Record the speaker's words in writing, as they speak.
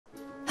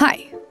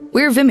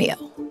We're Vimeo,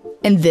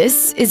 and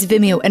this is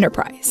Vimeo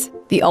Enterprise,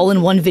 the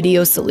all-in-one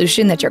video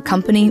solution that your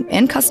company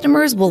and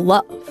customers will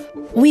love.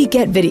 We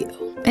get video.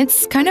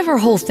 It's kind of our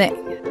whole thing.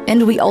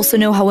 And we also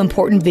know how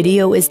important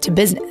video is to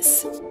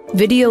business.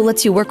 Video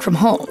lets you work from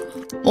home,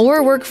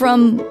 or work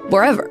from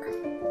wherever.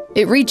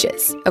 It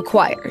reaches,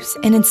 acquires,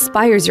 and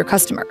inspires your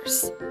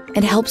customers,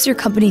 and helps your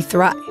company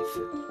thrive.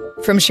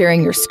 From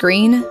sharing your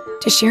screen,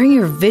 to sharing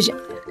your vision,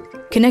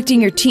 connecting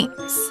your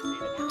teams,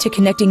 to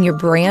connecting your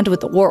brand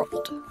with the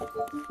world.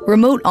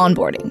 Remote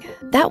onboarding,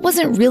 that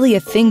wasn't really a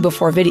thing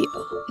before video.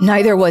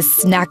 Neither was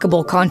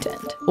snackable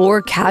content,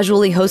 or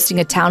casually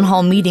hosting a town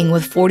hall meeting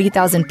with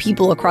 40,000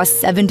 people across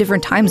 7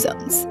 different time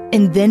zones,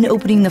 and then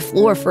opening the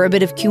floor for a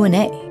bit of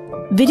Q&A.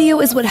 Video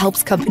is what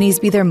helps companies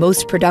be their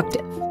most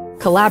productive,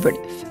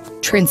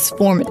 collaborative,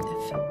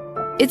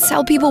 transformative. It's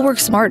how people work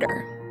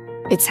smarter.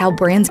 It's how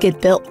brands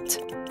get built.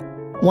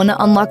 Want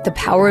to unlock the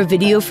power of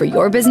video for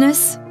your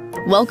business?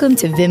 Welcome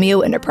to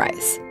Vimeo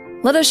Enterprise.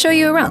 Let us show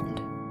you around.